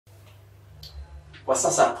Kwa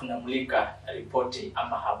sasa tunamulika ripoti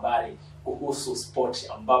ama habari kuhusu sport,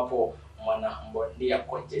 ambapo mwanabondia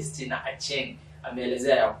Conjestina Achieng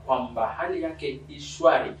ameelezea ya kwamba hali yake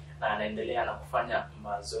ishwari na anaendelea na kufanya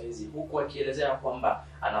mazoezi, huku akielezea kwamba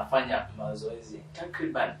anafanya mazoezi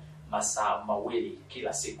takriban masaa mawili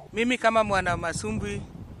kila siku. Mimi kama mwana masumbwi,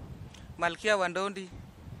 malkia wa ndondi,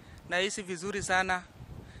 nahisi vizuri sana.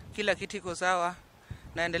 Kila kitu iko sawa,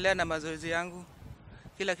 naendelea na mazoezi yangu,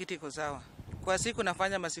 kila kitu iko sawa. Kwa siku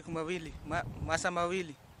nafanya masaa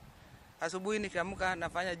mawili. Asubuhi nikiamka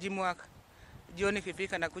nafanya gym work, jioni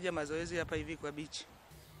kifika nakuja mazoezi hapa hivi kwa beach.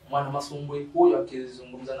 Mwana masumbwi huyo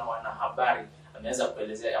akizungumza na wanahabari ameweza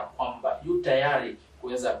kuelezea ya kwamba yu tayari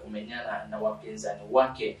kuweza kumenyana na wapinzani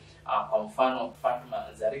wake, kwa mfano Fatuma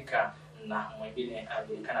na mwingine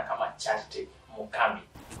anajulikana kama Charity Mukami.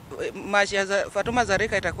 Match ya Fatuma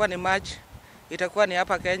Zarika itakuwa ni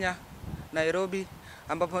hapa Kenya, Nairobi,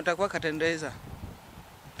 ambapo itakuwa Katendeza.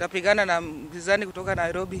 Tutapigana na mpinzani kutoka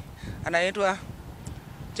Nairobi anaitwa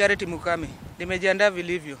Charity Mukami. Nimejiandaa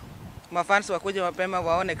vilivyo. Mafans wakuje mapema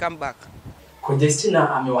waone comeback.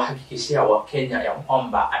 Conjestina amewahakikishia Wakenya ya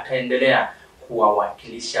kwamba ataendelea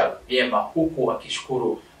kuwawakilisha vyema, huku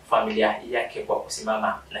akishukuru familia yake kwa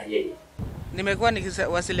kusimama na yeye. Nimekuwa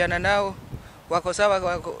nikiwasiliana nao, wako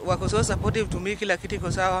sawa, wako so supportive to me, kila kitu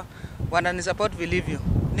iko sawa, wananisupport vilivyo.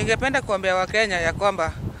 Ningependa kuambia Wakenya ya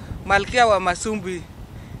kwamba malkia wa masumbwi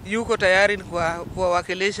yuko tayari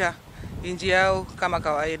kuwawakilisha nchi yao kama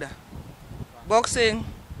kawaida. Boxing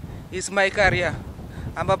is my career,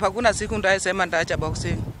 ambapo hakuna siku nitasema nitaacha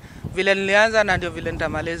boxing. Vile nilianza na ndio vile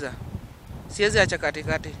nitamaliza. Siwezi acha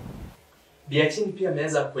katikati. Achieng pia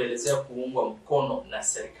ameweza kuelezea kuungwa mkono na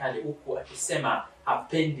serikali, huku akisema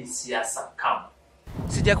hapendi siasa kama.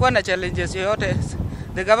 Sijakuwa na challenges yoyote.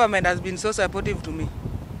 The government has been so supportive to me.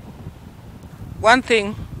 One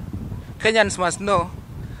thing Kenyans must know,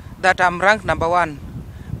 that I'm ranked number 1.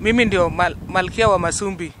 Mimi ndio malkia wa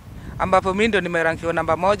masumbi, ambapo mimi ndio nimerankiwa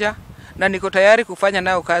namba 1 na niko tayari kufanya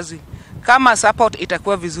nao kazi kama support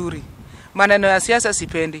itakuwa vizuri. Maneno ya siasa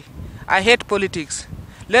sipendi. I hate politics.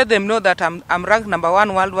 Let them know that I'm ranked number 1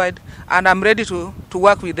 worldwide and I'm ready to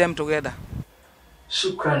work with them together.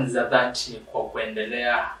 Shukrani za dhati kwa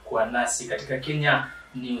kuendelea kuwa nasi katika Kenya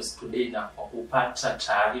News Today na kwa kupata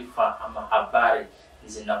taarifa ama habari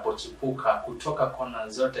zinapochipuka kutoka kona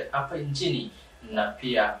zote hapa nchini na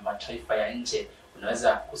pia mataifa ya nje.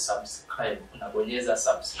 Unaweza kusubscribe, unabonyeza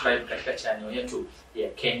subscribe katika channel yetu ya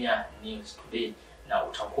Kenya News Today na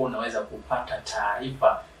utakuwa unaweza kupata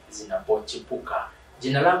taarifa zinapochipuka.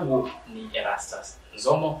 Jina langu ni Erastus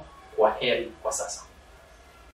Nzomo. Kwa heri kwa sasa.